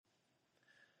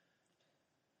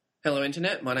Hello,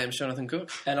 Internet. My name's Jonathan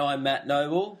Cook. And I'm Matt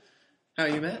Noble. How are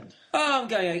you, Matt? Oh, I'm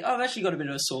going. I've actually got a bit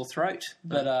of a sore throat,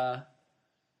 but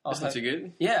That's not too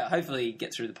good. yeah, hopefully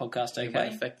get through the podcast It might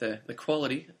okay. affect the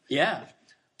quality. Yeah,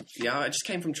 Yeah, I just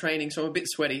came from training, so I'm a bit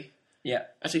sweaty. yeah,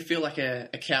 I actually feel like a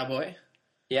cowboy.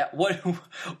 yeah.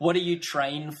 What do you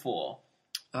train for?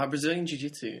 Brazilian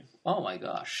Jiu-Jitsu. Oh my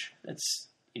gosh, that's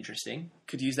interesting.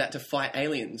 Could use that to fight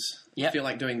aliens. Yep. I feel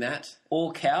like doing that.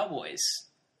 Or cowboys.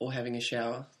 Or having a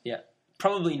shower. Yeah,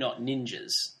 probably not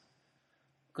ninjas,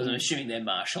 because I'm assuming their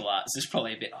martial arts is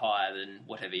probably a bit higher than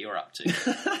whatever you're up to.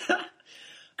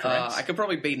 Correct. I could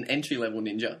probably beat an entry-level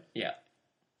ninja, Yeah.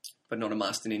 but not a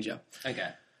master ninja. Okay.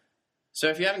 So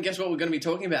if you haven't guessed what we're going to be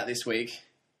talking about this week,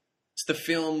 it's the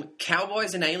film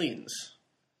Cowboys and Aliens.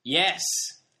 Yes.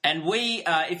 And we,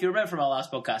 if you remember from our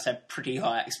last podcast, had pretty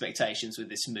high expectations with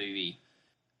this movie.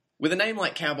 With a name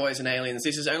like Cowboys and Aliens,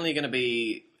 this is only going to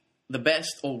be the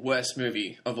best or worst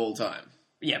movie of all time.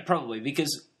 Yeah, probably,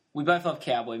 because we both love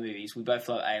cowboy movies, we both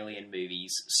love alien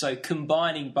movies, so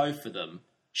combining both of them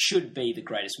should be the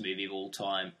greatest movie of all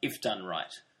time, if done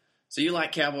right. So you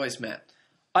like Cowboys, Matt?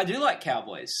 I do like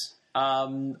cowboys.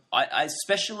 I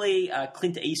especially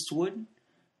Clint Eastwood.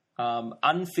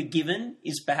 Unforgiven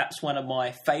is perhaps one of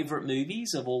my favourite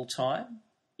movies of all time,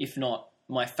 if not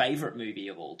my favourite movie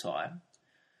of all time.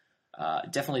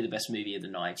 Definitely the best movie of the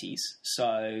 90s.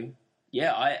 So,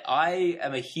 yeah, I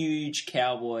am a huge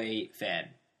cowboy fan.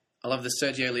 I love the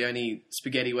Sergio Leone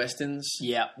spaghetti westerns.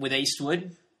 Yeah, with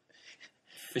Eastwood,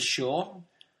 for sure.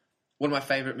 One of my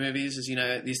favourite movies is,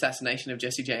 The Assassination of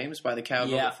Jesse James by the coward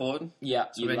Yeah. Robert Ford. Yeah,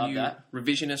 So you a love new that.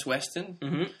 revisionist western.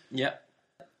 Mm-hmm. Yeah.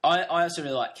 I also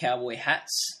really like cowboy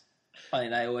hats. I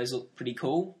think they always look pretty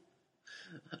cool.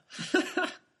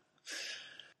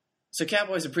 So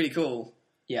Cowboys are pretty cool.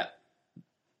 Yeah.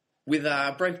 With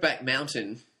Brokeback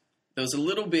Mountain, there was a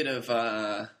little bit of...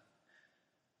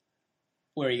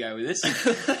 Where are you going with this?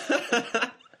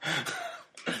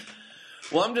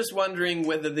 Well, I'm just wondering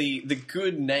whether the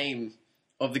good name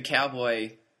of the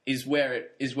cowboy is where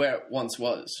it once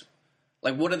was.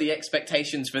 Like, what are the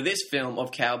expectations for this film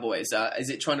of cowboys? Is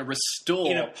it trying to restore...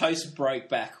 In a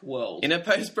post-Brokeback world. In a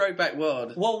post-Brokeback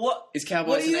world, Well, what... is what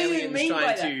Cowboys do and you Aliens mean by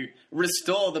trying that? to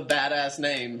restore the badass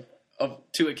name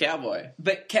to a cowboy?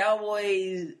 But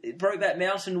Cowboys... Brokeback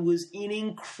Mountain was an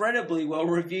incredibly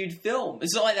well-reviewed film.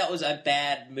 It's not like that was a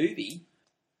bad movie.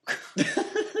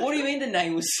 What do you mean the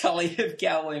name was sullied of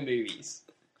cowboy movies?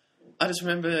 I just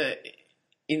remember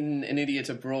in An Idiot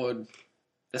Abroad...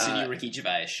 That's a new Ricky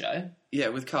Gervais show. Yeah,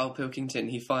 with Carl Pilkington,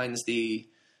 he finds the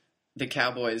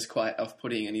cowboys quite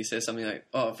off-putting, and he says something like,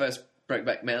 "Oh, first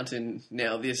Brokeback Mountain,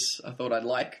 now this. I thought I'd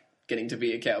like getting to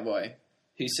be a cowboy."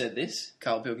 Who said this?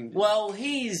 Carl Pilkington. Well,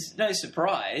 he's no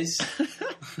surprise.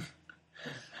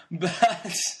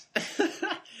 But...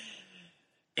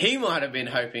 He might have been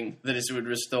hoping that this would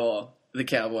restore the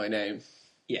cowboy name.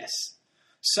 Yes.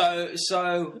 So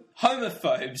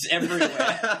homophobes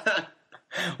everywhere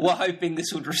were hoping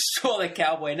this would restore the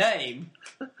cowboy name.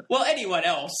 Well, anyone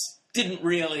else didn't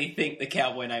really think the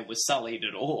cowboy name was sullied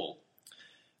at all.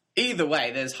 Either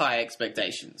way, there's high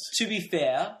expectations. To be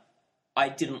fair, I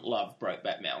didn't love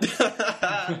Brokeback Mountain.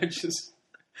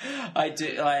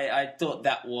 I thought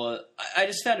that was... I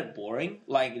just found it boring.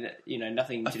 Like,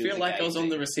 nothing to I do with feel the like gay I was on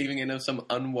thing. the receiving end of some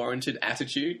unwarranted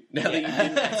attitude now that you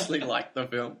didn't actually like the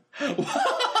film.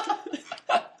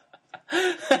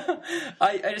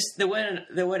 I just... There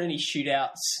weren't any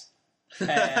shootouts.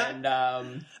 And...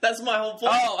 That's my whole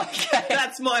point. Oh, okay.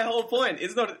 That's my whole point.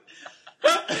 It's not...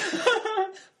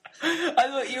 I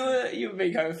thought you were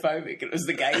being homophobic. It was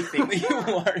the gay thing that you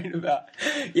were worried about.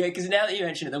 Yeah, because now that you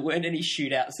mention it, there weren't any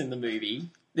shootouts in the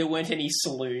movie. There weren't any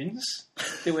saloons.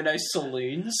 There were no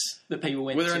saloons that people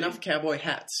went to. Were there enough cowboy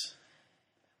hats?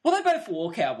 Well, they both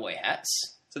wore cowboy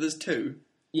hats. So there's two.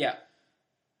 Yeah.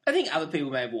 I think other people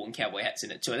may have worn cowboy hats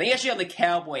in it too. I think actually on the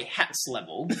cowboy hats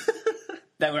level,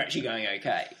 they were actually going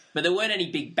okay. But there weren't any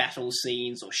big battle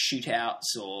scenes or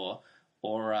shootouts or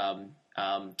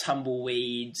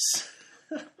tumbleweeds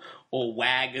or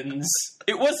wagons.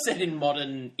 It was set in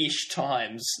modern-ish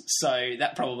times, so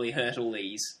that probably hurt all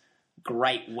these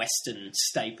great Western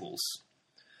staples.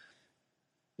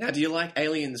 Now, do you like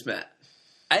Aliens, Matt?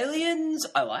 Aliens,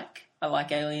 I like. I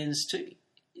like Aliens too.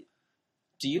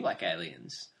 Do you like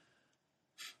Aliens?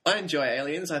 I enjoy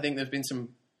Aliens. I think there's been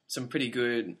some pretty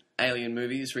good Alien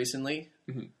movies recently.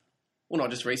 Mm-hmm. Well, not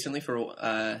just recently.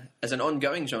 As an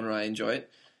ongoing genre, I enjoy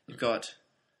it. You've got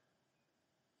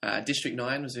District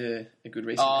 9 was a good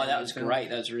recent. Oh, Alien that was film. great.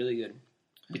 That was really good.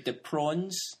 With the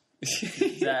prawns.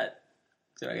 Did I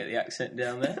get the accent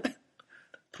down there?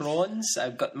 Prawns.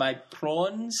 I've got my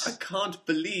prawns. I can't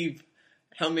believe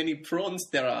how many prawns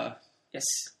there are.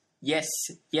 Yes,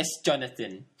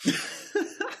 Jonathan.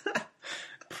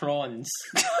 Prawns.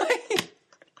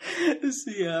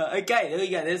 Okay, there we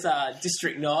go. There's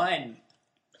District 9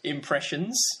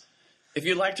 impressions. If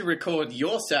you'd like to record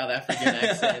your South African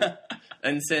accent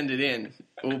and send it in,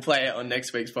 we'll play it on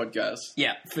next week's podcast.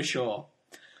 Yeah, for sure.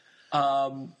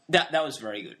 That was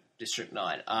very good, District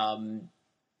 9. I'm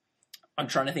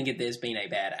trying to think if there's been a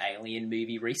bad Alien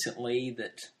movie recently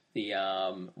that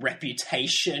the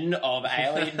reputation of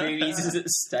Alien movies is at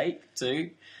stake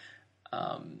too.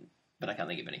 But I can't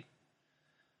think of any.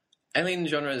 Alien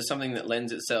genre is something that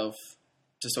lends itself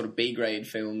to sort of B-grade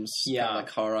films, kind of like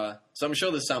horror. So I'm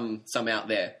sure there's some out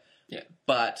there. Yeah.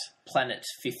 But Planet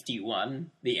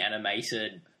 51, the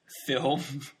animated film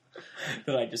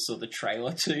that I just saw the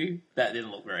trailer to, that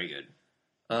didn't look very good.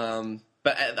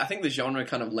 But I think the genre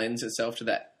kind of lends itself to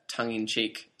that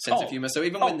tongue-in-cheek sense of humour. So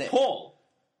even when Paul!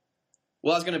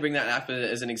 Well, I was going to bring that up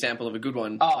as an example of a good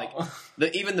one. Oh.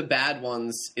 Like even the bad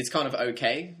ones, it's kind of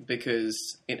okay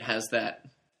because it has that.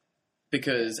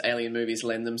 Because Alien movies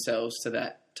lend themselves to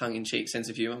that tongue-in-cheek sense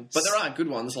of humour. But there are good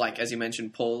ones, like, as you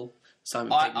mentioned, Paul,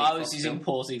 Simon Pegg, I was using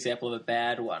Paul as an example of a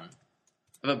bad one.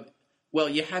 Well,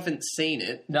 you haven't seen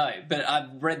it. No, but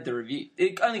I've read the review.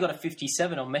 It only got a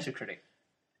 57 on Metacritic.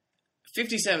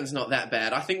 57's not that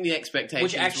bad. I think the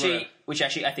expectations which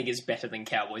actually I think is better than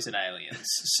Cowboys and Aliens.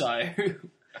 So I think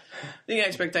the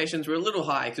expectations were a little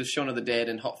high because Shaun of the Dead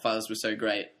and Hot Fuzz were so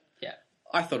great. yeah.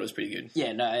 I thought it was pretty good.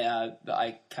 Yeah, no,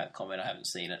 I can't comment. I haven't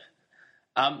seen it.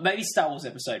 Maybe Star Wars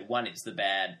Episode 1 is the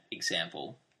bad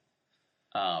example.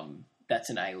 That's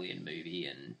an Alien movie,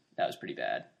 and that was pretty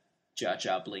bad. Jar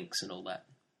Jar Blinks and all that.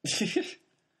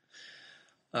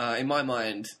 In my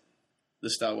mind, the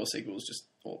Star Wars sequels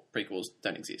or prequels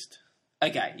don't exist.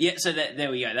 Okay, yeah, so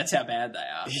there we go. That's how bad they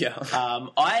are. Yeah.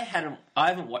 I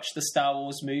haven't watched the Star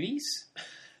Wars movies.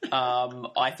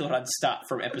 I thought I'd start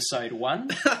from Episode 1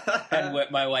 and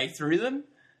work my way through them.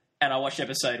 And I watched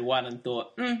Episode 1 and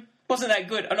thought, wasn't that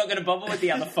good. I'm not going to bother with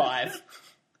the other 5.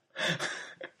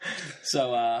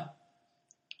 So, I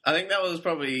think that was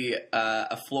probably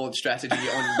a flawed strategy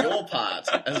on your part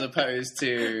as opposed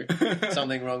to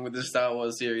something wrong with the Star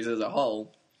Wars series as a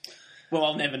whole. Well,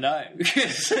 I'll never know.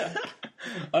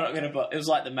 I'm not going to. It was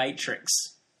like The Matrix.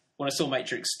 When I saw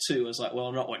Matrix 2, I was like, well,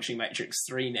 I'm not watching Matrix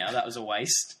 3 now. That was a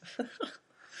waste.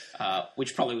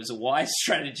 Which probably was a wise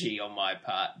strategy on my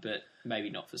part, but maybe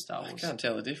not for Star Wars. I can't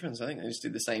tell the difference. I think they just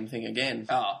did the same thing again.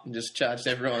 Oh. And just charged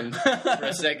everyone for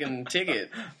a second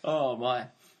ticket. Oh, my.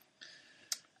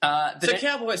 So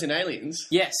Cowboys and Aliens.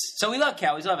 Yes. So we love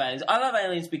Cowboys, love Aliens. I love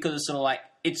Aliens because it's sort of like,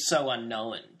 it's so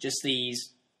unknown. Just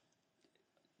these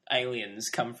aliens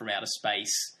come from outer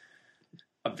space.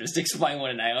 I've just explained what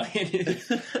an alien is.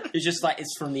 It's just like,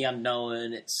 it's from the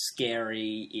unknown, it's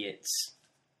scary, it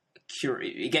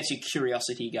gets your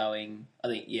curiosity going. I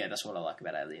think, yeah, that's what I like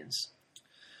about Aliens.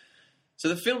 So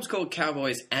the film's called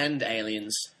Cowboys and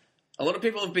Aliens. A lot of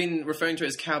people have been referring to it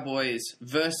as Cowboys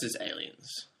versus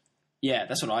Aliens. Yeah,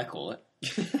 that's what I call it.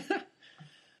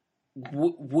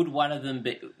 Would one of them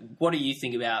be... What do you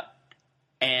think about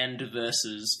and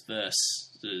versus?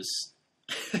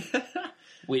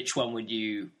 Which one would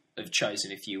you have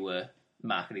chosen if you were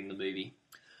marketing the movie?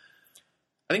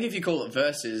 I think if you call it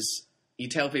versus, you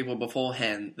tell people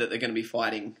beforehand that they're going to be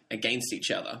fighting against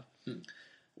each other.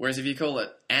 Whereas if you call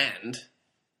it and,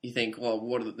 you think, well,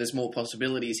 there's more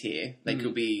possibilities here. They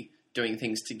could be doing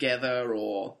things together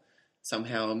or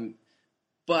somehow...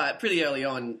 But pretty early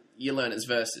on, you learn it's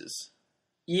versus.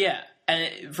 Yeah,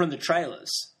 and from the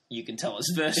trailers, you can tell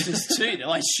it's versus too. They're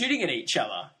like shooting at each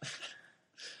other.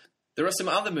 There are some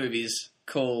other movies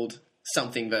called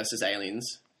Something versus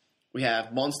Aliens. We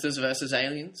have Monsters versus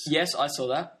Aliens. Yes, I saw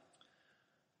that.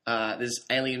 There's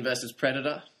Alien versus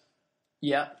Predator.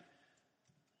 Yeah.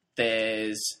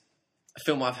 There's a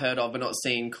film I've heard of but not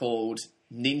seen called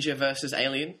Ninja versus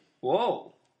Alien.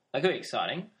 Whoa, that could be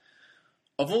exciting.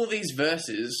 Of all these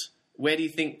verses, where do you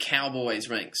think Cowboys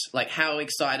ranks? Like, how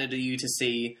excited are you to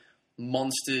see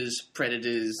monsters,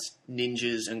 predators,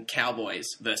 ninjas, and cowboys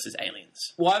versus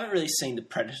aliens? Well, I haven't really seen the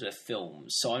Predator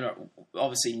films, so I'm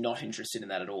obviously not interested in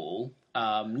that at all.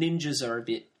 Ninjas are a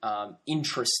bit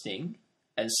interesting,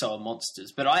 and so are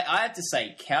monsters. But I have to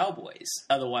say Cowboys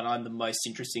are the one I'm the most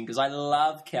interested in, because I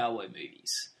love cowboy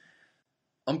movies.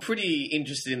 I'm pretty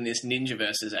interested in this ninja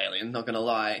versus alien, not going to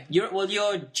lie.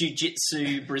 You're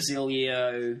jiu-jitsu,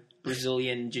 Brazilian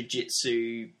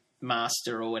jiu-jitsu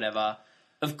master or whatever.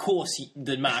 Of course,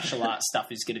 the martial arts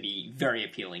stuff is going to be very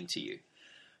appealing to you.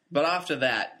 But after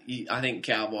that, I think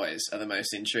cowboys are the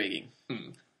most intriguing.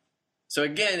 So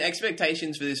again,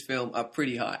 expectations for this film are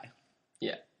pretty high.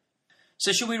 Yeah.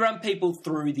 So should we run people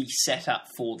through the setup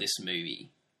for this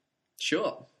movie?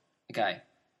 Sure. Okay.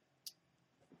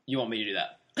 You want me to do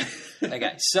that?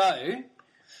 Okay. So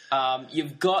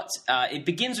you've got... it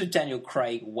begins with Daniel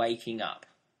Craig waking up.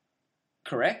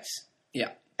 Correct? Yeah.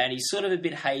 And he's sort of a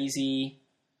bit hazy.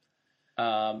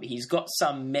 He's got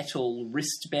some metal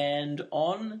wristband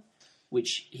on,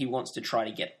 which he wants to try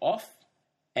to get off.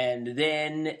 And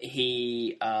then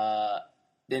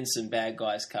then some bad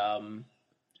guys come,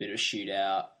 a bit of a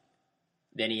shootout.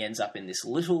 Then he ends up in this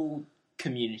little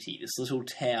community, this little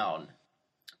town,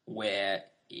 where,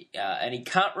 and he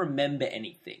can't remember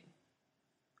anything.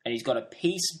 And he's got to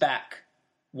piece back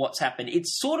what's happened.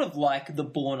 It's sort of like the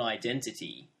Bourne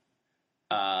Identity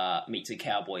meets a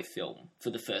cowboy film for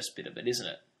the first bit of it, isn't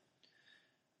it?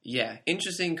 Yeah.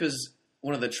 Interesting, because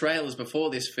one of the trailers before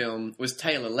this film was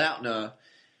Taylor Lautner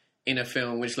in a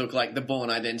film which looked like the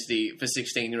Bourne Identity for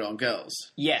 16-year-old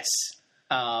girls. Yes,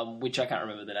 which I can't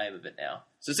remember the name of it now.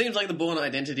 So it seems like the Bourne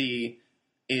Identity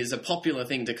is a popular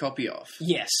thing to copy off.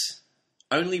 Yes.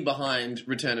 Only behind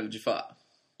Return of Jafar.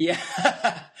 Yeah.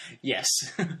 Yes.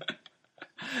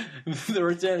 The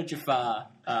Return of Jafar,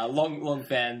 long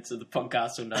fans of the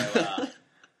podcast will know,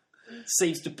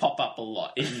 seems to pop up a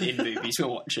lot in movies we're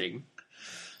watching.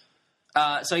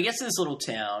 So he gets to this little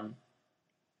town,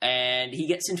 and he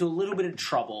gets into a little bit of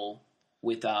trouble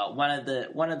with one of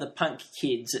the punk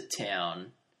kids at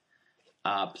town,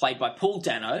 played by Paul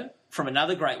Dano from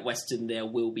another great western, There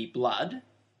Will Be Blood.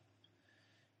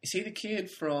 Is he the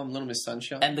kid from Little Miss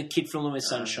Sunshine? And the kid from Little Miss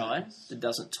Sunshine that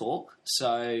doesn't talk.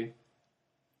 So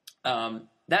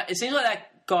it seems like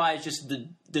that guy is just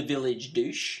the village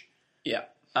douche. Yeah.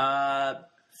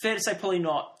 Fair to say, probably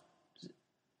not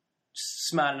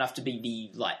smart enough to be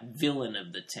the villain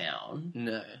of the town.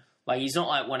 No. He's not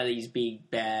like one of these big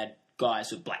bad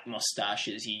guys with black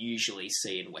mustaches you usually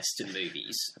see in Western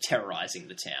movies terrorizing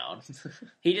the town.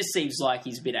 He just seems like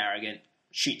he's a bit arrogant,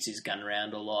 shoots his gun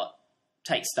around a lot,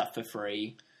 takes stuff for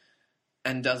free.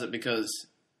 And does it because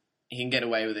he can get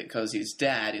away with it because his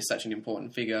dad is such an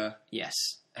important figure. Yes.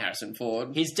 Harrison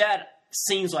Ford. His dad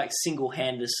seems like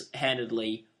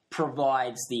single-handedly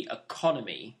provides the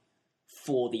economy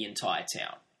for the entire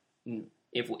town. Mm.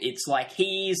 If it's like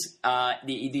he's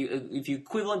if you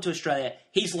equivalent to Australia,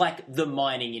 he's like the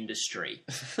mining industry.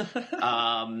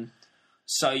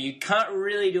 So you can't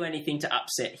really do anything to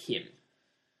upset him,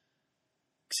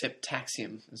 except tax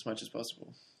him as much as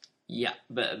possible. Yeah,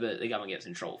 but the government gets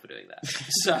in trouble for doing that.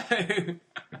 So,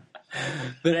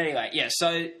 but anyway, yeah. So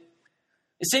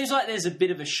it seems like there's a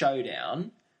bit of a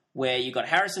showdown where you got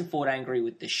Harrison Ford angry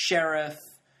with the sheriff.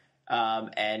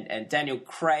 And Daniel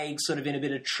Craig sort of in a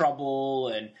bit of trouble,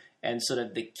 and sort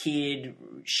of the kid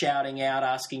shouting out,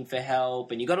 asking for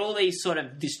help, and you got all these sort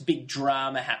of this big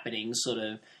drama happening sort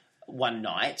of one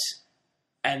night,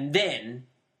 and then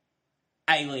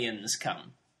aliens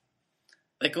come.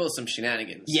 They cause some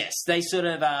shenanigans. Yes, they sort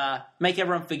of make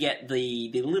everyone forget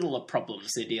the littler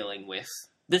problems they're dealing with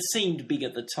that seemed big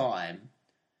at the time,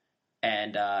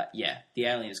 and the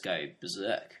aliens go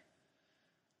berserk.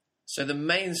 So the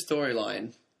main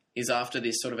storyline is after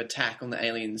this sort of attack on the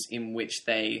aliens in which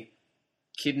they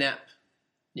kidnap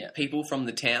people from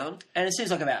the town. And it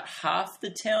seems like about half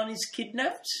the town is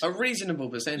kidnapped. A reasonable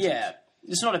percentage. Yeah.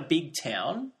 It's not a big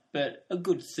town, but a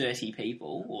good 30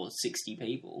 people or 60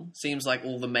 people. Seems like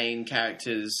all the main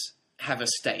characters have a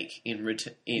stake in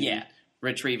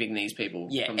retrieving these people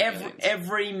from the aliens.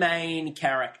 Every main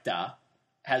character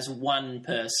has one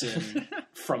person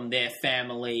from their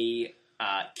family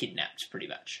kidnapped, pretty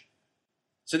much.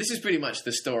 So this is pretty much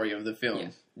the story of the film. Yeah.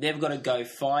 They've got to go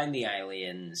find the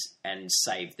aliens and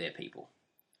save their people.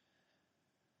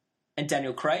 And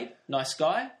Daniel Craig, nice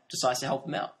guy, decides to help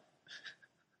them out.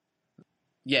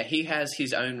 Yeah, he has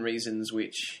his own reasons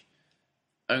which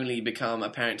only become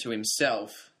apparent to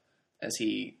himself as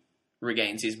he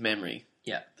regains his memory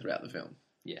throughout the film.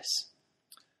 Yes.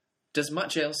 Does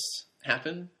much else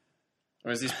happen?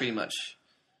 Or is this pretty much...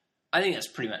 I think that's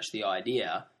pretty much the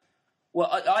idea. Well,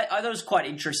 I thought it was quite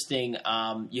interesting.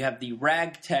 You have the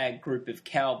ragtag group of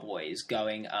cowboys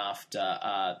going after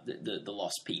the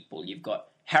lost people. You've got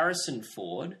Harrison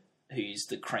Ford, who's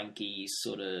the cranky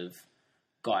sort of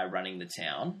guy running the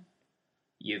town.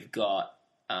 You've got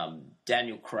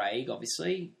Daniel Craig,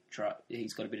 obviously.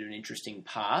 He's got a bit of an interesting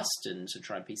past, and so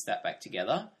try and piece that back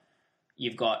together.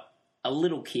 You've got a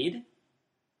little kid,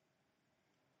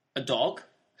 a dog.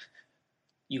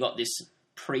 You got this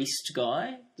priest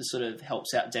guy that sort of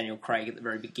helps out Daniel Craig at the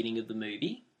very beginning of the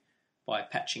movie by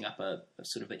patching up a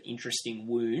sort of an interesting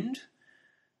wound.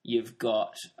 You've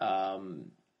got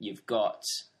You've got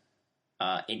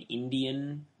an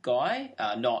Indian guy,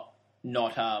 not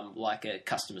like a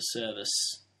customer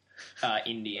service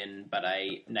Indian, but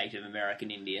a Native American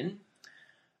Indian.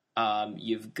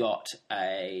 You've got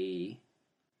the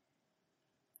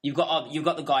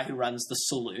guy who runs the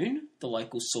saloon, the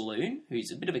local saloon,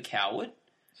 who's a bit of a coward.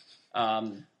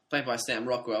 Played by Sam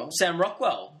Rockwell. Sam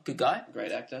Rockwell, good guy.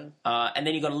 Great actor. And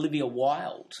then you've got Olivia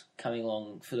Wilde coming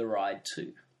along for the ride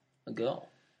too, a girl.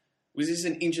 Was this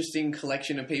an interesting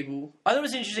collection of people? I thought it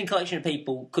was an interesting collection of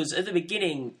people because at the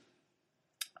beginning,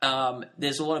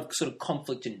 there's a lot of sort of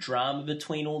conflict and drama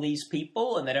between all these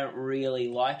people, and they don't really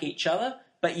like each other.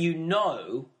 But you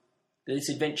know that this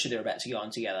adventure they're about to go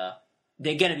on together,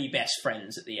 they're going to be best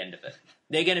friends at the end of it.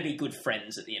 They're going to be good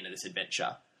friends at the end of this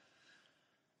adventure.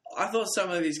 I thought some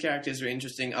of these characters were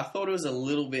interesting. I thought it was a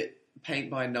little bit paint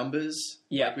by numbers.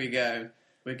 Yeah. Like we go,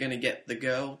 we're going to get the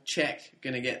girl, check.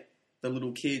 Going to get the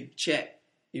little kid, check.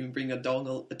 Even bring a dog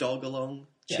along,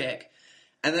 check.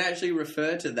 And they actually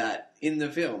refer to that in the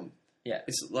film. Yeah.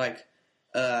 It's like,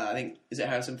 I think, is it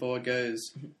Harrison Ford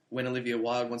goes, when Olivia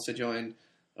Wilde wants to join,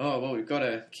 oh, well, we've got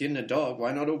a kid and a dog.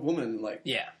 Why not a woman? Like,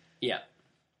 Yeah.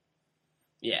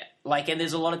 Like, and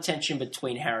there's a lot of tension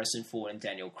between Harrison Ford and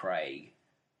Daniel Craig.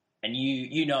 And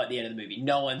you know at the end of the movie,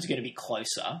 no one's going to be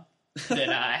closer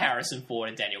than Harrison Ford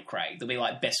and Daniel Craig. They'll be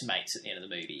like best mates at the end of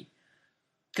the movie.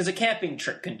 Because a camping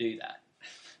trip can do that.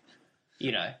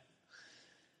 You know.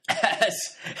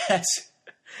 As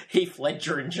Heath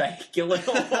Ledger and Jake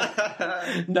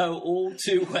Gyllenhaal know all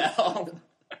too well.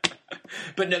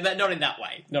 But not in that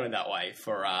way. Not in that way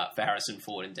for Harrison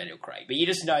Ford and Daniel Craig. But you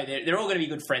just know they're all going to be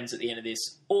good friends at the end of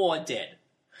this, or dead.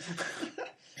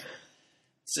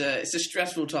 It's a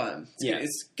stressful time.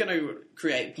 It's going to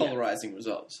create polarizing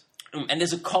results. And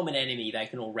there's a common enemy they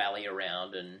can all rally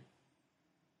around and,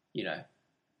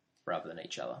 rather than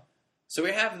each other. So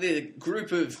we have the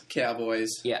group of cowboys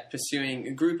pursuing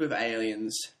a group of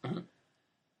aliens. Mm-hmm.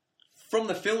 From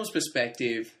the film's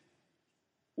perspective,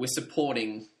 we're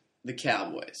supporting the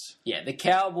cowboys. Yeah, the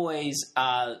cowboys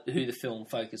are who the film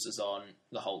focuses on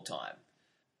the whole time.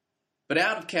 But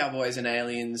out of cowboys and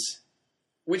aliens,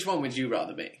 which one would you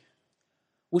rather be?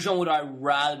 Which one would I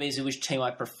rather be? Is it which team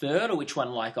I preferred, or which one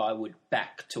I would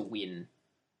back to win?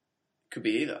 Could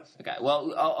be either. Okay,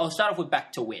 well, I'll start off with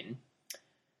back to win.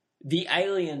 The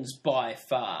aliens, by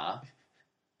far,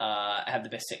 have the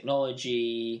best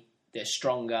technology. They're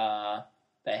stronger.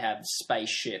 They have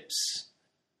spaceships.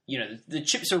 The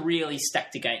chips are really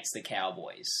stacked against the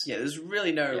cowboys. Yeah, there's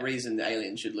really no reason the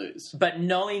aliens should lose. But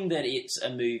knowing that it's a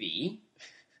movie,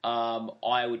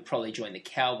 I would probably join the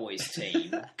Cowboys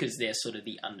team because they're sort of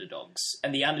the underdogs.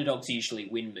 And the underdogs usually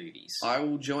win movies. I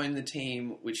will join the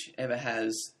team whichever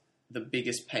has the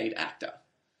biggest paid actor.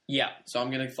 Yeah. So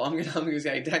I'm gonna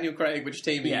say, Daniel Craig, which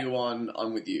team are you on?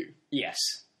 I'm with you. Yes.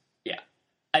 Yeah.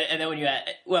 And then when you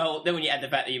add the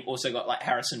fact that you've also got like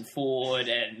Harrison Ford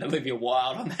and Olivia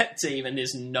Wilde on that team, and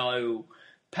there's no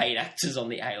paid actors on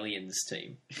the Aliens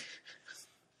team.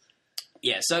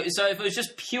 Yeah, so if it was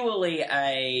just purely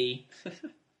a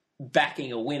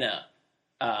backing a winner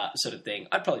sort of thing,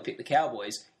 I'd probably pick the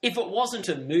Cowboys. If it wasn't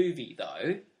a movie, though,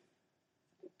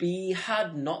 it'd be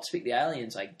hard not to pick the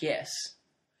Aliens, I guess.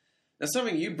 Now,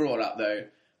 something you brought up, though,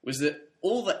 was that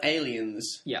all the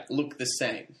aliens look the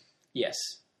same. Yes.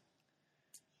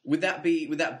 Would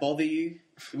that bother you?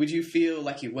 Would you feel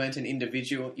like you weren't an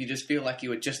individual? You just feel like you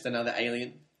were just another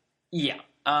alien? Yeah.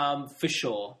 For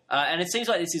sure. And it seems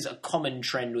like this is a common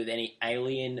trend with any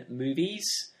alien movies.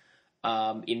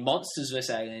 In Monsters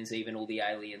vs. Aliens, even all the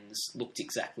aliens looked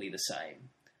exactly the same.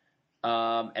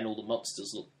 And all the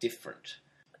monsters looked different.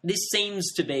 This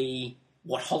seems to be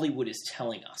what Hollywood is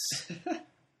telling us.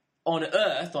 On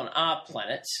Earth, on our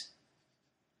planet,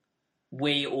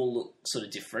 we all look sort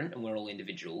of different and we're all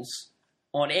individuals.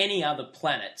 On any other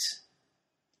planet,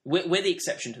 we're the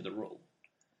exception to the rule.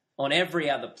 On every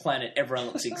other planet, everyone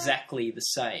looks exactly the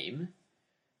same.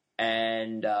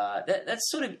 And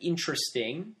that's sort of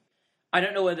interesting. I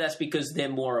don't know whether that's because they're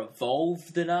more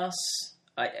evolved than us.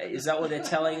 Is that what they're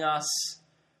telling us?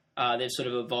 They've sort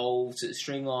of evolved,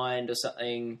 streamlined or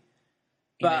something.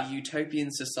 But in a utopian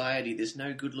society, there's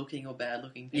no good-looking or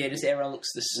bad-looking people. Yeah, just everyone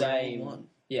looks the same.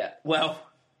 Yeah, well,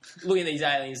 looking at these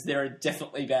aliens, there are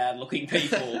definitely bad-looking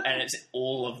people, and it's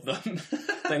all of them.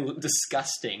 They look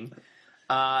disgusting.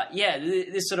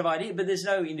 This sort of idea, but there's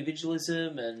no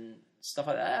individualism and stuff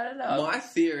like that. I don't know. My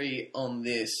theory on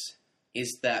this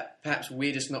is that perhaps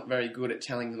we're just not very good at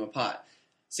telling them apart.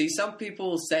 See, some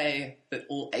people say that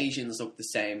all Asians look the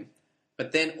same,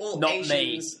 but then all not Asians...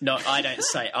 me. No, I don't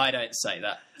say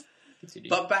that. Continue.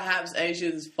 But perhaps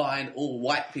Asians find all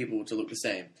white people to look the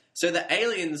same. So the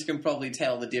aliens can probably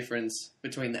tell the difference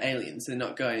between the aliens. They're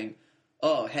not going,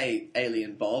 oh, hey,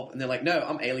 alien Bob. And they're like, no,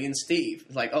 I'm alien Steve.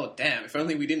 It's like, oh, damn, if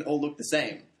only we didn't all look the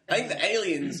same. I think the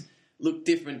aliens look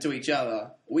different to each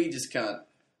other. We just can't.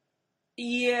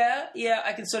 Yeah,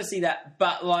 I can sort of see that.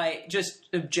 But, like, just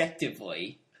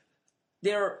objectively,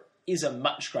 there is a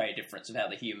much greater difference of how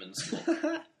the humans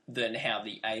look than how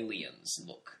the aliens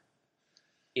look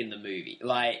in the movie.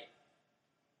 Like,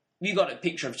 you got a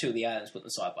picture of two of the aliens put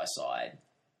them side by side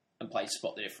and played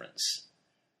Spot the Difference.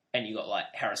 And you got, like,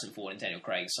 Harrison Ford and Daniel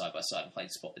Craig side by side and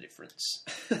played Spot the Difference.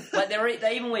 Like,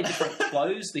 they even wear different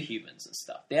clothes, the humans and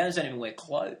stuff. The aliens don't even wear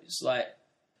clothes. Like,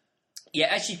 yeah,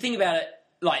 actually, think about it,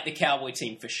 like, the cowboy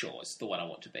team for sure is the one I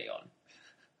want to be on.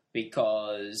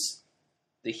 Because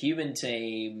the human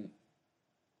team,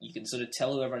 you can sort of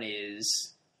tell who everyone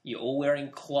is. You're all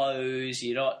wearing clothes.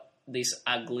 You're not this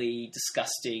ugly,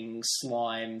 disgusting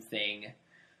slime thing.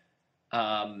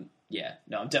 I'm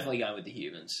definitely going with the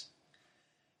humans.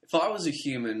 If I was a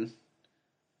human,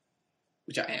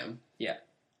 which I am, Yeah.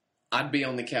 I'd be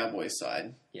on the cowboy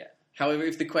side. Yeah. However,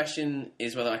 if the question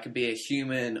is whether I could be a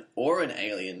human or an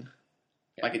alien,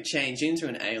 I could change into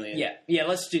an alien. Yeah,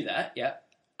 let's do that, yeah.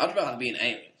 I'd rather be an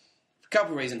alien. For a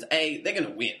couple of reasons. A, they're going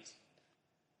to win.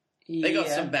 They got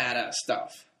some badass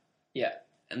stuff. Yeah.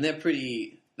 And they're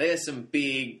some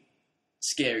big,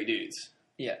 scary dudes.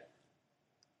 Yeah.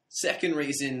 Second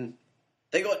reason,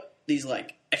 they got these,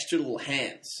 like, extra little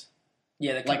hands.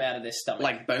 Yeah, they come out of their stomach.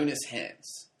 Like bonus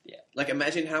hands. Yeah. Like,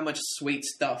 imagine how much sweet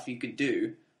stuff you could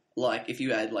do, like, if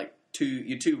you had, like,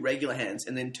 your two regular hands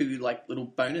and then two, like, little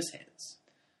bonus hands.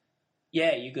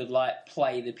 Yeah, you could, like,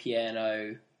 play the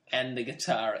piano and the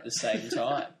guitar at the same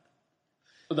time.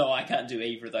 Although I can't do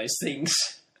either of those things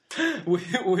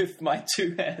with my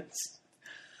two hands.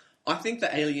 I think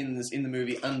the aliens in the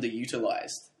movie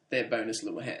underutilized their bonus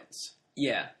little hands.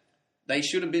 Yeah. They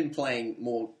should have been playing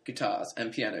more guitars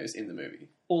and pianos in the movie.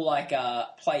 Or, like,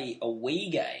 play a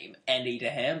Wii game and eat a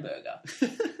hamburger.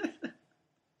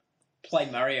 Play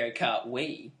Mario Kart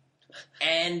Wii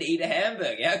and eat a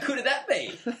hamburger. How good would that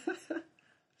be?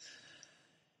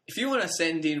 If you want to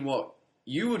send in what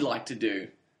you would like to do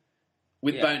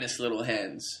with bonus little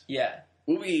hands,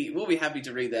 we'll be happy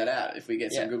to read that out if we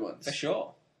get some good ones. For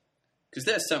sure. Because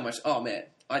there's so much. Oh man,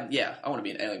 I want to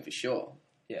be an alien for sure.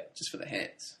 Yeah, just for the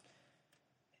hands.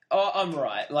 Oh, I'm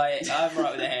right. Like, I'm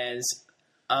right with the hands.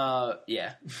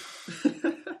 Yeah.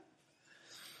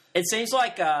 It seems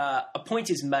like a point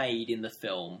is made in the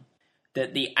film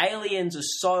that the aliens are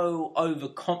so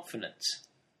overconfident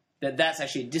that that's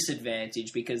actually a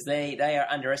disadvantage because they are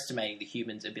underestimating the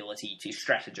humans' ability to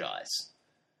strategize.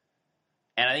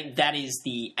 And I think that is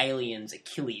the aliens'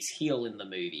 Achilles heel in the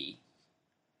movie.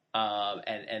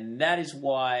 And that is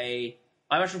why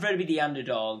I much prefer to be the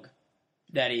underdog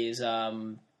that is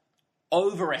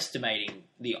overestimating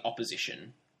the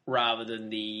opposition rather than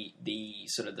the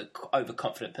sort of the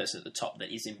overconfident person at the top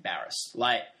that is embarrassed.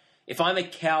 Like, if I'm a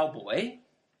cowboy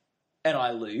and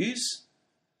I lose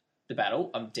the battle,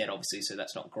 I'm dead, obviously, so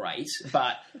that's not great.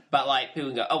 But like,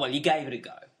 people go, oh, well, you gave it a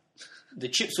go. The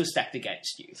chips were stacked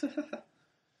against you.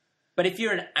 But if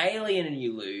you're an alien and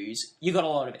you lose, you got a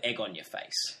lot of egg on your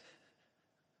face.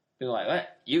 You're like,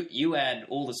 what? You had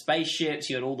all the spaceships,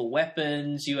 you had all the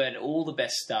weapons, you had all the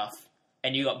best stuff,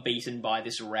 and you got beaten by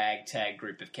this ragtag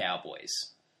group of cowboys.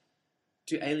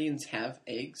 Do aliens have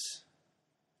eggs?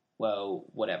 Well,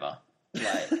 whatever.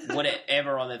 Like,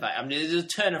 whatever on their face. I mean, it's a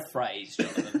turn of phrase,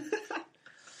 Jonathan.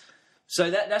 So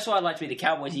that's why I'd like to be the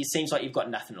Cowboys. It seems like you've got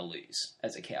nothing to lose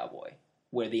as a cowboy,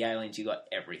 where the aliens, you've got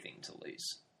everything to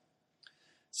lose.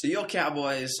 So you're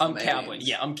Cowboys. I'm Cowboys.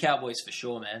 Yeah, I'm Cowboys for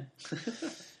sure, man.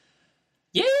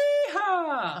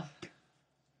 Yeehaw!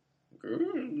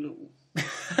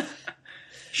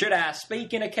 Should I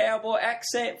speak in a cowboy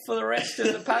accent for the rest of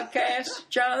the podcast,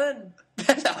 Jonathan?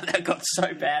 That got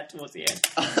so bad towards the end.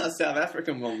 South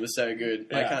African one was so good.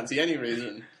 Yeah. I can't see any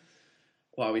reason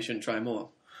why we shouldn't try more.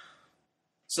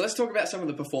 So let's talk about some of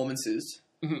the performances.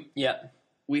 Mm-hmm. Yeah.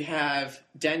 We have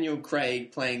Daniel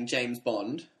Craig playing James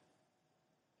Bond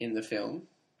in the film.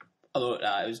 I thought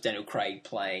it was Daniel Craig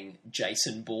playing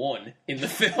Jason Bourne in the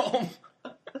film.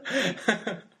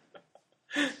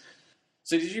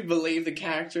 So did you believe the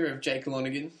character of Jake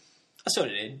Lonergan? I sort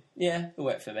of did. Yeah, it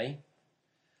worked for me.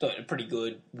 Thought a pretty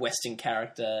good Western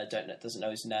character. Doesn't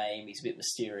know his name. He's a bit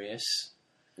mysterious.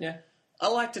 Yeah. I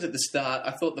liked it at the start.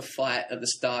 I thought the fight at the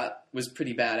start was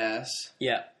pretty badass.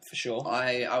 Yeah, for sure.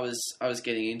 I was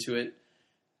getting into it.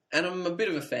 And I'm a bit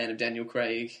of a fan of Daniel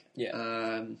Craig. Yeah.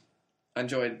 I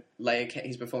enjoyed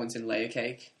his performance in Layer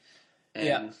Cake.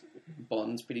 and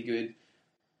Bond's pretty good.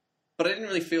 But I didn't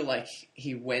really feel like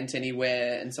he went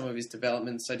anywhere in some of his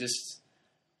developments.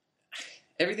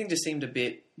 Everything just seemed a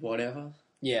bit whatever.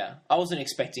 Yeah, I wasn't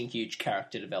expecting huge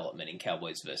character development in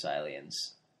Cowboys vs.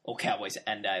 Aliens. Or Cowboys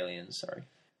and Aliens, sorry.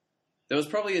 There was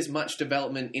probably as much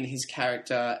development in his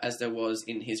character as there was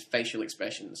in his facial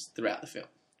expressions throughout the film.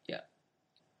 Yeah.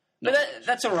 But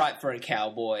that's all right for a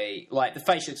cowboy. Like, the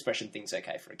facial expression thing's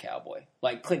okay for a cowboy.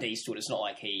 Like, Clint Eastwood, it's not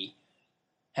like he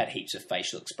had heaps of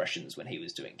facial expressions when he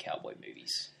was doing cowboy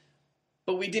movies.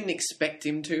 But we didn't expect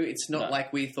him to. It's not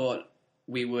like we thought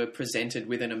we were presented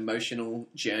with an emotional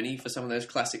journey for some of those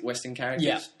classic Western characters.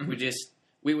 Yeah. Mm-hmm.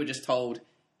 We were just told,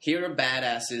 here are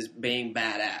badasses being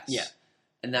badass. Yeah.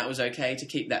 And that was okay to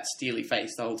keep that steely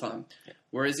face the whole time. Yeah.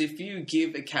 Whereas if you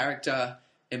give a character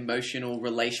emotional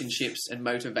relationships and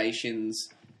motivations,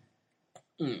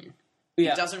 it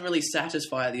doesn't really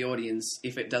satisfy the audience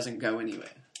if it doesn't go anywhere.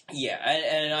 Yeah,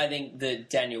 and I think that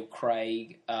Daniel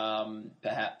Craig,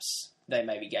 perhaps they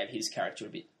maybe gave his character a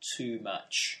bit too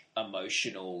much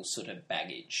emotional sort of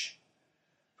baggage.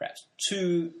 Perhaps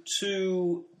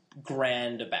too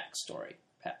grand a backstory,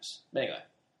 perhaps. But anyway,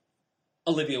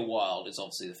 Olivia Wilde is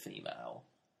obviously the female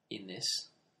in this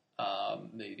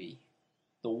movie.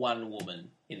 The one woman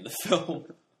in the film.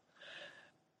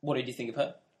 What did you think of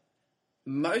her?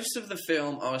 Most of the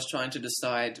film, I was trying to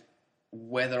decide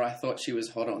whether I thought she was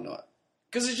hot or not.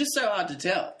 Because it's just so hard to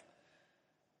tell.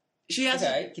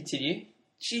 Continue.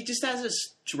 She just has a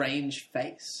strange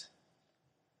face.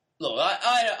 Look,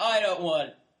 I don't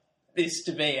want this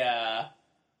to be a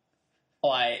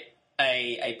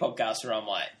podcast where I'm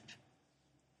like,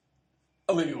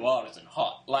 Olivia Wilde isn't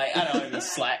hot. Like, I don't want to be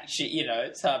slack.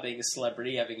 It's hard being a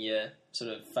celebrity, having your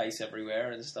sort of face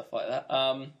everywhere and stuff like that.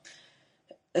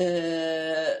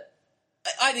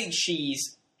 I think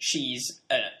she's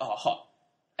a hot,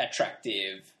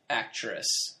 attractive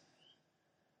actress,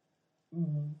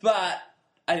 but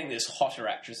I think there's hotter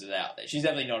actresses out there. She's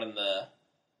definitely not in the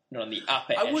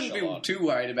upper echelon. I wouldn't be too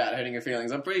worried about hurting her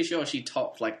feelings. I'm pretty sure she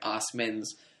topped like Ask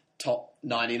Men's top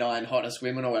 99 hottest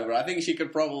women or whatever. I think she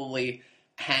could probably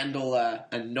handle a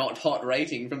not hot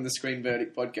rating from the Screen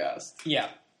Verdict podcast. Yeah.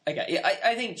 Okay. Yeah,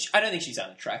 I don't think she's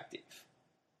unattractive.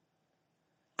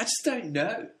 I just don't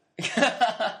know.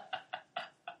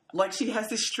 Like, she has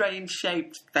this strange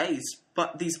shaped face,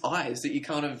 but these eyes that you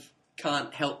kind of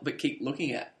can't help but keep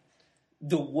looking at.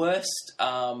 The most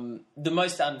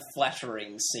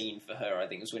unflattering scene for her, I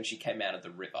think, was when she came out of the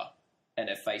river and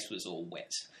her face was all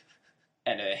wet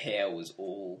and her hair was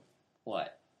all,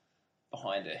 like,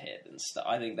 behind her head and stuff.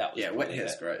 I think that was... Yeah, wet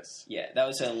hair's gross. Yeah, that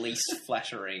was her least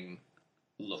flattering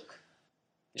look.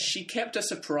 Yeah. She kept a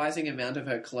surprising amount of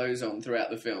her clothes on throughout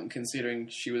the film, considering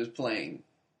she was playing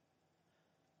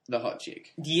the hot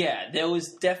chick. Yeah, there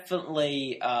was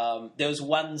definitely... there was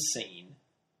one scene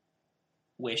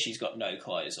where she's got no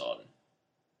clothes on.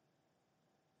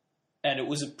 And it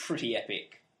was a pretty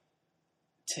epic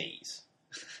tease.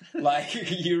 Like,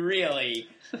 you really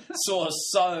saw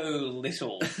so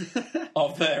little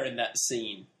of her in that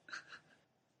scene.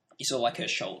 You saw, like, her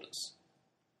shoulders.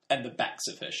 And the backs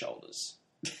of her shoulders.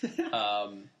 Do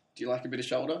you like a bit of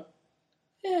shoulder?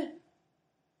 Yeah.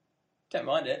 Don't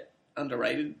mind it.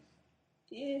 Underrated?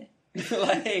 Yeah.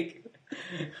 Like,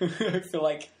 I feel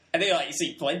like... I think you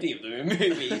see plenty of them in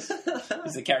movies.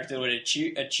 There's a character with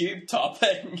a tube top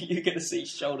and you're going to see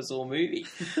shoulders all movie.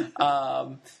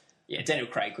 Yeah, Daniel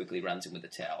Craig quickly runs in with a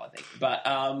towel, I think. But,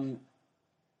 I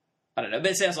don't know.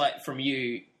 But it sounds like from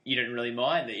you didn't really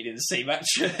mind that you didn't see much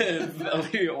of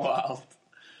Olivia Wilde.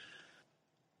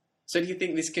 So do you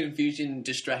think this confusion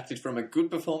distracted from a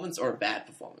good performance or a bad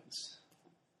performance?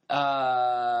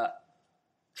 I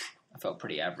felt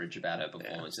pretty average about her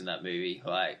performance in that movie.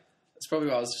 Like... That's probably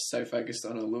why I was so focused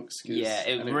on her looks. Yeah,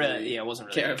 it wasn't really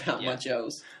care about much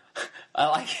else. I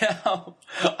like how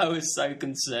I was so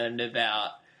concerned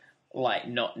about like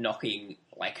not knocking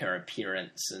like her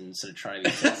appearance and sort of trying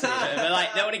to be sensitive. But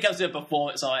like then when it comes to her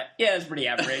performance, I'm like, yeah, it's pretty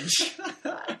average.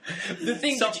 The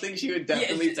thing she would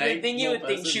definitely take. The thing you would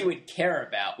think she would care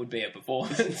about would be her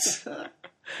performance.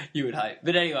 You would hope.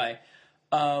 But anyway,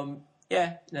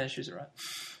 yeah, no, she was alright.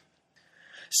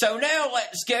 So now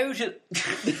let's go to...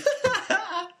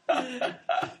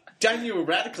 Daniel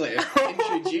Radcliffe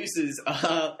introduces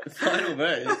our final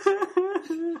verse.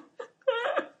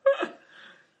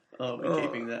 Oh, we're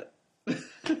keeping that.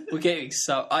 We're getting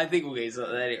so... I think we'll get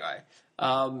something anyway.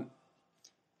 I'll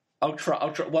try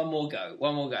one more go.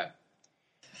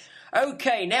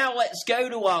 Okay, now let's go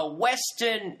to our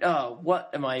Western... Oh,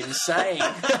 what am I even saying?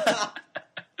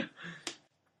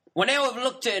 Well, now we've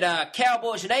looked at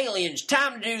cowboys and aliens.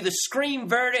 Time to do the Scream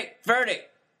verdict.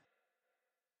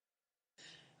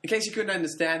 In case you couldn't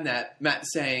understand that,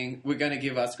 Matt's saying we're going to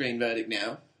give our screen verdict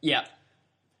now. Yeah.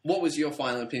 What was your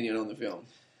final opinion on the film?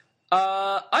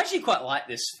 I actually quite like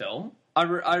this film.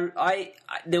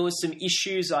 There was some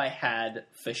issues I had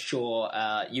for sure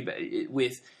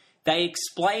with. They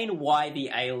explain why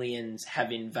the aliens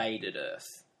have invaded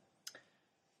Earth,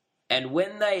 and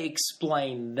when they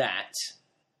explain that,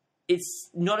 it's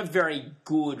not a very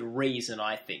good reason.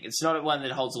 I think it's not one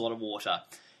that holds a lot of water.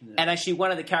 No. And actually,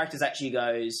 one of the characters actually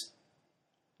goes,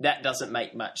 "That doesn't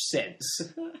make much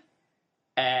sense,"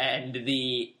 and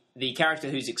the character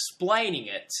who's explaining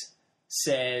it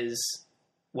says,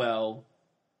 "Well,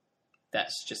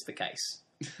 that's just the case."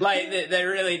 Like, they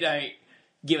really don't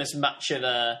give us much of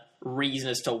a reason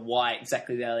as to why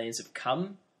exactly the aliens have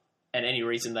come, and any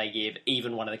reason they give,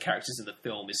 even one of the characters in the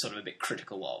film is sort of a bit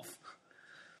critical of.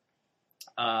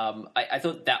 I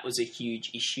thought that was a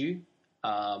huge issue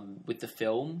with the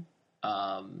film.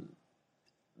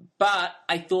 But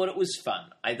I thought it was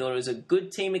fun. I thought it was a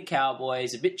good team of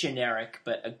cowboys, a bit generic,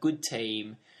 but a good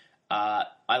team. I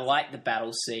like the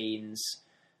battle scenes.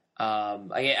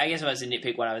 I guess if I was to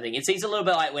nitpick one other thing, it seems a little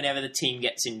bit like whenever the team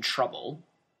gets in trouble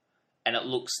and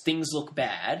things look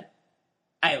bad,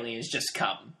 aliens just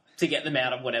come to get them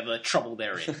out of whatever trouble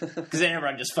they're in. Because then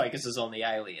everyone just focuses on the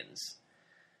aliens.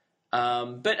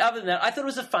 But other than that, I thought it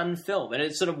was a fun film, and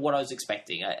it's sort of what I was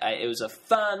expecting. It was a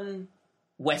fun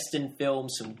Western film,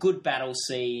 some good battle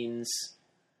scenes.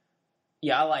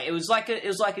 Yeah, it was like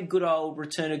a good old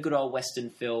return, a good old Western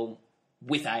film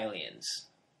with aliens.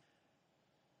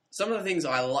 Some of the things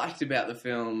I liked about the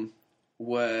film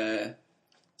were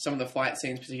some of the fight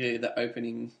scenes, particularly the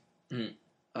opening.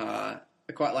 I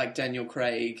quite like Daniel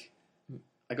Craig.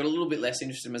 I got a little bit less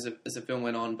interested in him as the film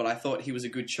went on, but I thought he was a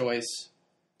good choice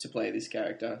to play this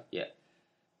character. Yeah.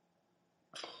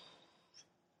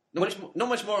 Not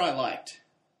much more I liked.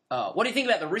 What do you think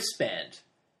about the wristband?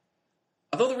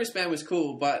 I thought the wristband was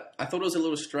cool, but I thought it was a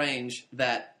little strange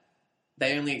that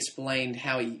they only explained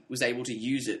how he was able to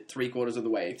use it 3/4 of the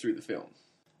way through the film.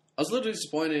 I was a little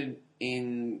disappointed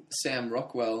in Sam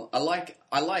Rockwell. I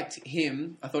liked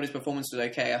him. I thought his performance was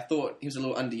okay. I thought he was a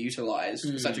little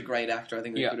underutilized. Such a great actor. I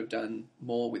think they could have done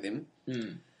more with him.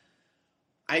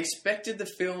 I expected the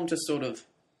film to sort of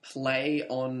play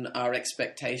on our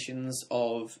expectations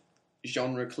of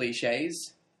genre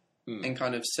cliches and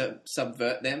kind of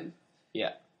subvert them.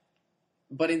 Yeah.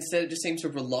 But instead it just seems to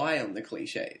rely on the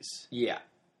cliches. Yeah.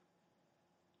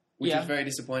 Which is very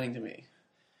disappointing to me.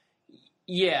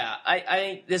 Yeah, I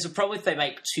think there's a problem if they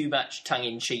make too much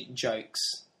tongue-in-cheek jokes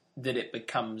that it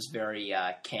becomes very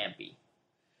campy.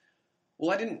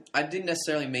 Well, I didn't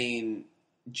necessarily mean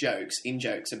jokes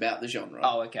about the genre.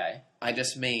 Oh, okay. I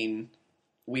just mean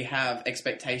we have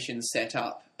expectations set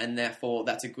up, and therefore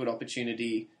that's a good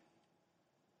opportunity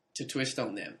to twist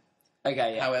on them.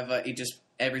 Okay, yeah. However,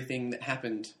 everything that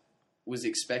happened was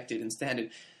expected and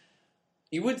standard.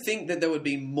 You would think that there would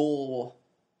be more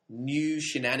new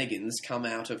shenanigans come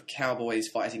out of cowboys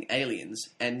fighting aliens,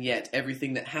 and yet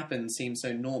everything that happens seems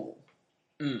so normal.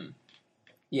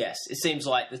 Yes, it seems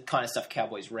like the kind of stuff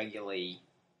cowboys regularly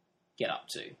get up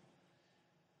to.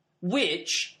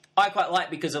 Which I quite like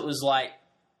because it was like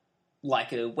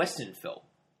a Western film.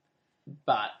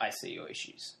 But I see your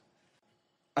issues.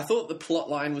 I thought the plot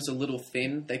line was a little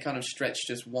thin. They kind of stretched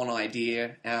just one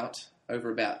idea out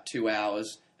over about 2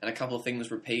 hours, and a couple of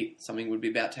things repeat. Something would be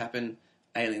about to happen.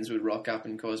 Aliens would rock up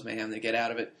and cause mayhem. They get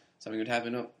out of it. Something would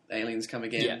happen. Oh, aliens come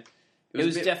again. Yeah. It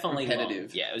was definitely repetitive.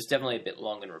 Long. Yeah, it was definitely a bit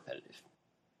long and repetitive.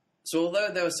 So although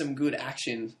there was some good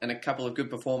action and a couple of good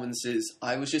performances,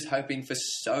 I was just hoping for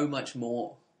so much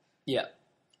more. Yeah.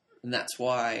 And that's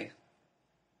why I'm a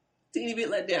teeny bit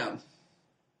let down.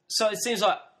 So it seems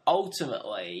like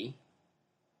ultimately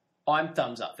I'm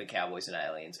thumbs up for Cowboys and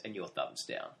Aliens and you're thumbs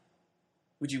down.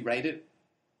 Would you rate it?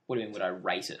 What do you mean, would I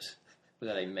rate it? What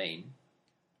do they mean?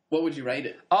 What would you rate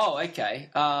it? Oh, okay.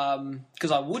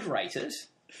 Because I would rate it.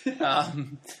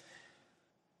 7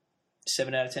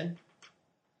 out of 10.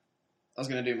 I was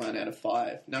going to do mine out of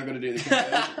 5. Now I've got to do the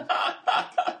conversion.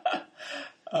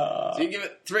 So you give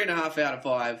it 3.5 out of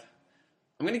 5.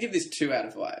 I'm going to give this 2 out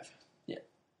of 5. Yeah.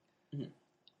 Mm-hmm.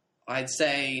 I'd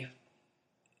say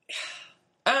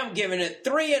I'm giving it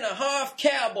 3.5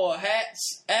 cowboy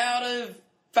hats out of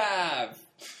 5.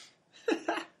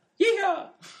 Yeah.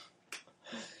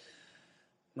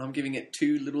 I'm giving it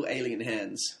 2 little alien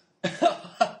hands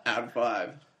out of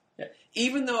 5. Yeah.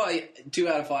 Even though 2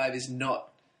 out of 5 is not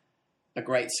a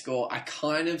great score, I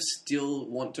kind of still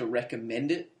want to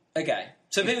recommend it Okay.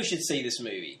 So people should see this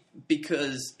movie.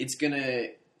 because it's going to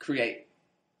create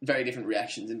very different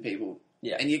reactions in people.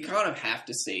 Yeah. And you kind of have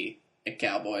to see a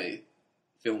cowboy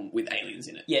film with aliens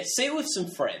in it. Yeah, see it with some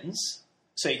friends,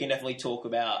 so you can definitely talk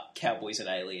about cowboys and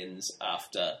aliens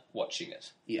after watching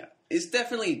it. Yeah. It's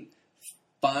definitely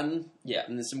fun. Yeah.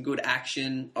 And there's some good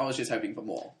action. I was just hoping for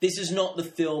more. This is not the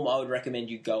film I would recommend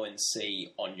you go and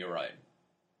see on your own.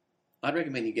 I'd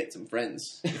recommend you get some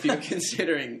friends if you're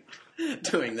considering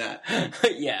doing that.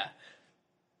 Yeah.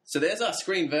 So there's our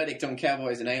screen verdict on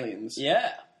Cowboys and Aliens.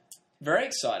 Yeah. Very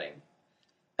exciting.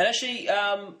 And actually,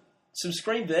 some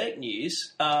Screen Verdict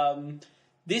news.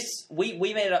 We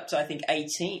made it up to, I think,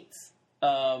 18th.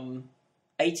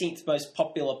 18th most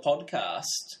popular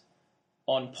podcast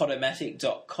on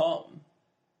Podomatic.com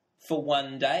for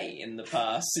one day in the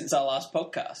past since our last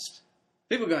podcast.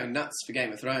 People going nuts for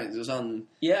Game of Thrones. It was on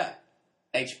Yeah.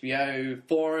 HBO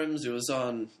forums. It was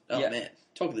on, man,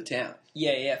 talk of the town.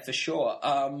 Yeah, for sure.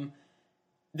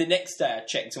 The next day I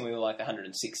checked and we were like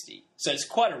 160. So it's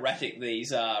quite erratic,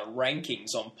 these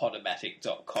rankings on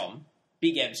Podomatic.com.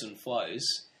 Big ebbs and flows.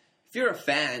 If you're a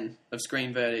fan of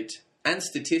Screen Verdict and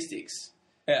statistics,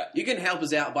 Yeah. you can help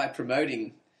us out by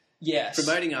promoting Yes.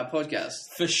 our podcast.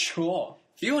 For sure.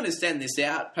 If you want to send this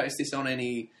out, post this on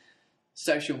any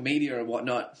social media or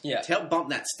whatnot, Yeah. to help bump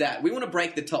that stat. We want to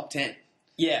break the top 10.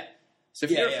 Yeah. So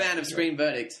if Yeah, you're a yeah, fan of sure. Screen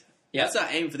Verdict, Yeah. that's our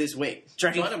aim for this week. Do you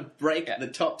reckon- Trying to break Yeah. the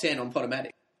top 10 on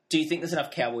Podomatic. Do you think there's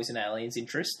enough Cowboys and Aliens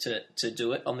interest to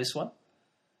do it on this one?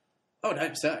 I would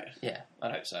hope so. Yeah,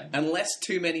 I'd hope so. Unless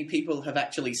too many people have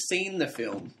actually seen the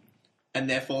film and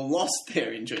therefore lost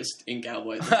their interest in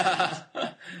Cowboys.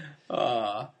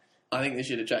 Oh, I think this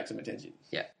should attract some attention.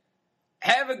 yeah.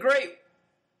 Have a great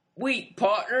week,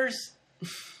 partners.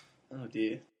 Oh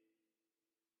dear.